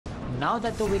Now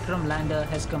that the Vikram lander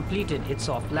has completed its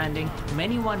soft landing,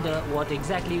 many wonder what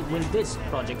exactly will this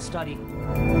project study.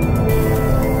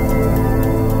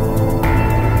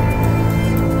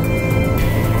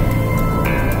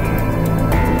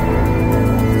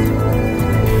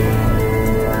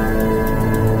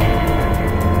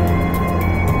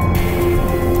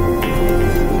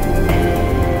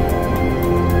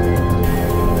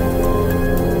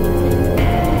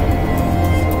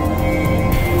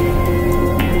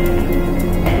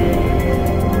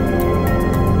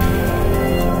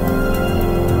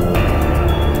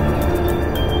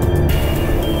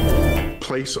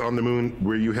 Place on the moon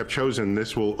where you have chosen,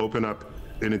 this will open up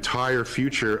an entire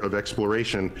future of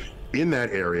exploration in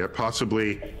that area,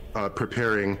 possibly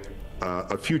preparing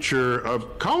a future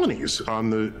of colonies on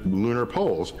the lunar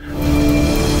poles.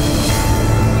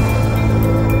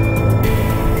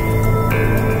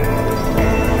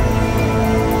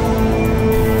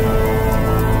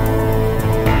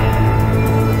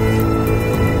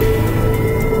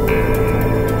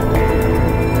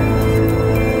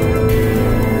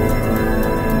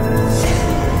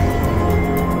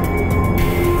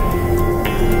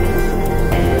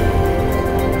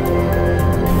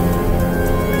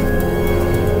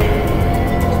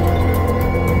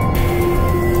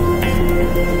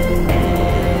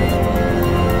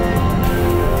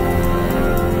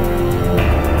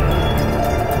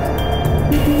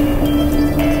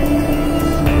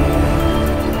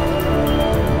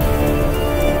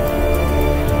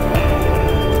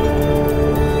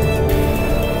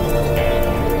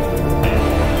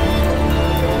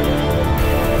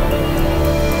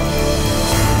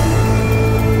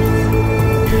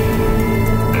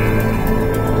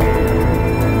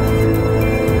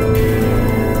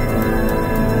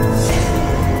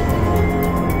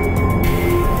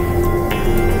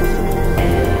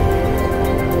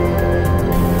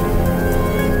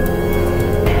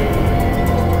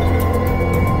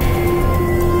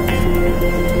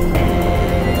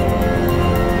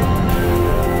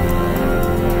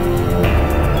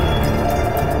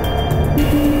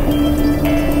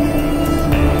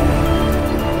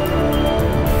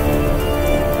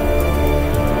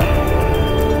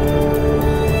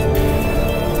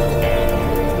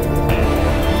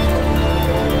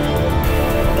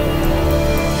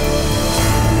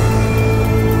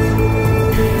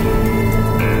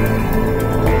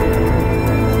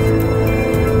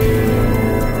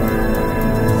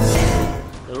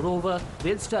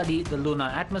 Will study the lunar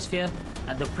atmosphere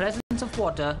and the presence of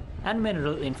water and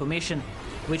mineral information,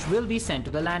 which will be sent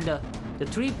to the lander. The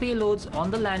 3 payloads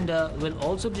on the lander will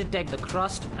also detect the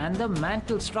crust and the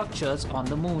mantle structures on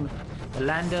the moon. The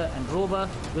lander and rover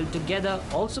will together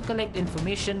also collect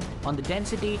information on the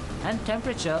density and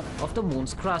temperature of the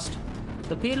moon's crust.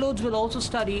 The payloads will also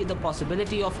study the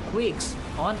possibility of quakes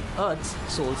on Earth's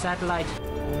sole satellite.